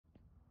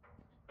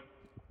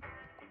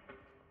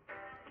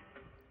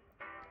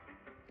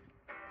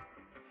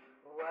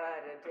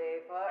What a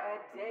day for a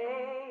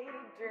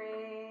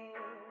daydream.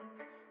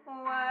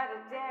 What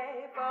a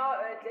day for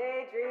a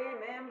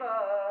daydreaming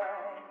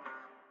boy.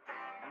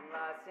 I'm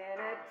lost in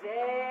a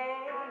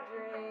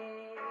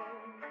daydream,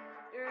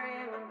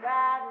 dreaming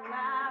about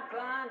my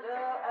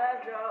bundle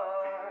of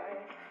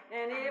joy.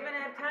 And even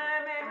if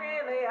time ain't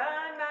really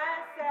on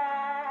my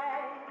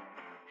side,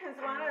 it's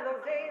one of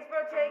those days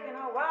for taking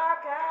a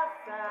walk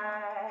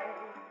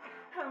outside.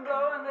 I'm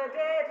blowing the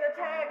day to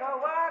take a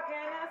walk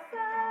in the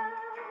sun.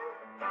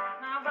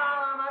 Now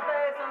follow my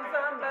face on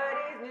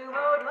somebody's new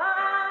old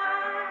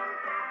lawn.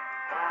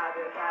 I've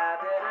been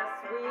having a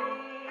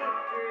sweet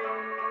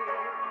dream.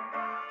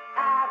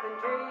 I've been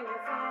dreaming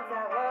since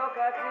I woke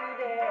up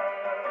today.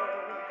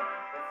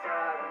 The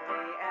start of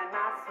me and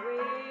my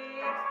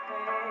sweet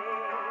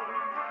pain.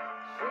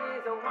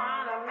 She's the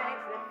one who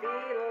makes me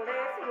feel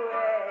this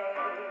way.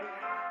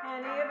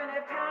 And even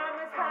if time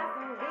is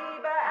passing me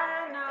by,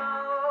 I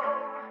know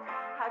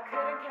I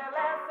couldn't care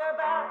less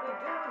about the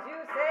dues you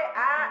say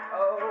I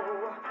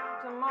owe.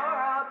 Tomorrow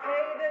I'll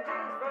pay the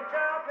dues for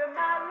dropping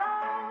my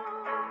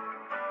load.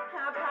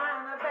 I'll pie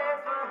in the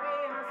face for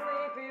being a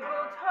sleepy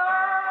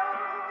toad.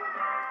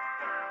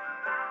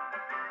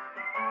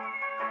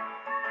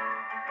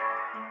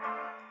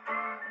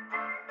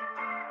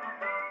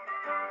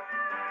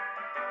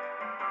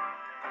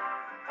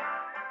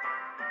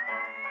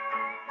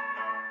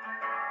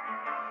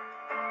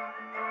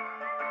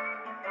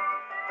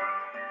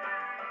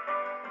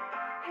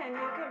 And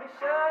you can be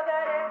sure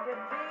that if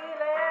you're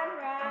feeling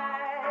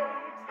right,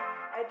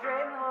 a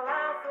dream will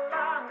last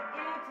long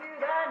into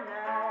the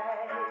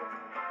night.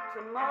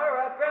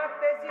 Tomorrow,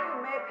 breakfast, you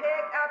may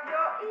pick up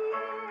your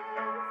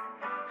ears.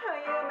 Or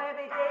you may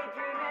be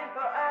daydreaming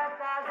for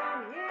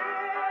 1,000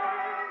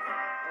 years.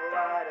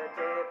 What a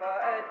day for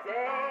a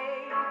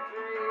daydream.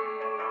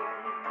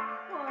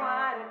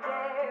 What a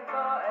day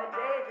for a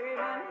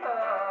daydreaming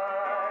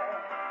boy.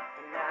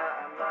 And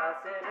now I'm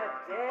lost in a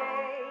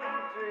daydream.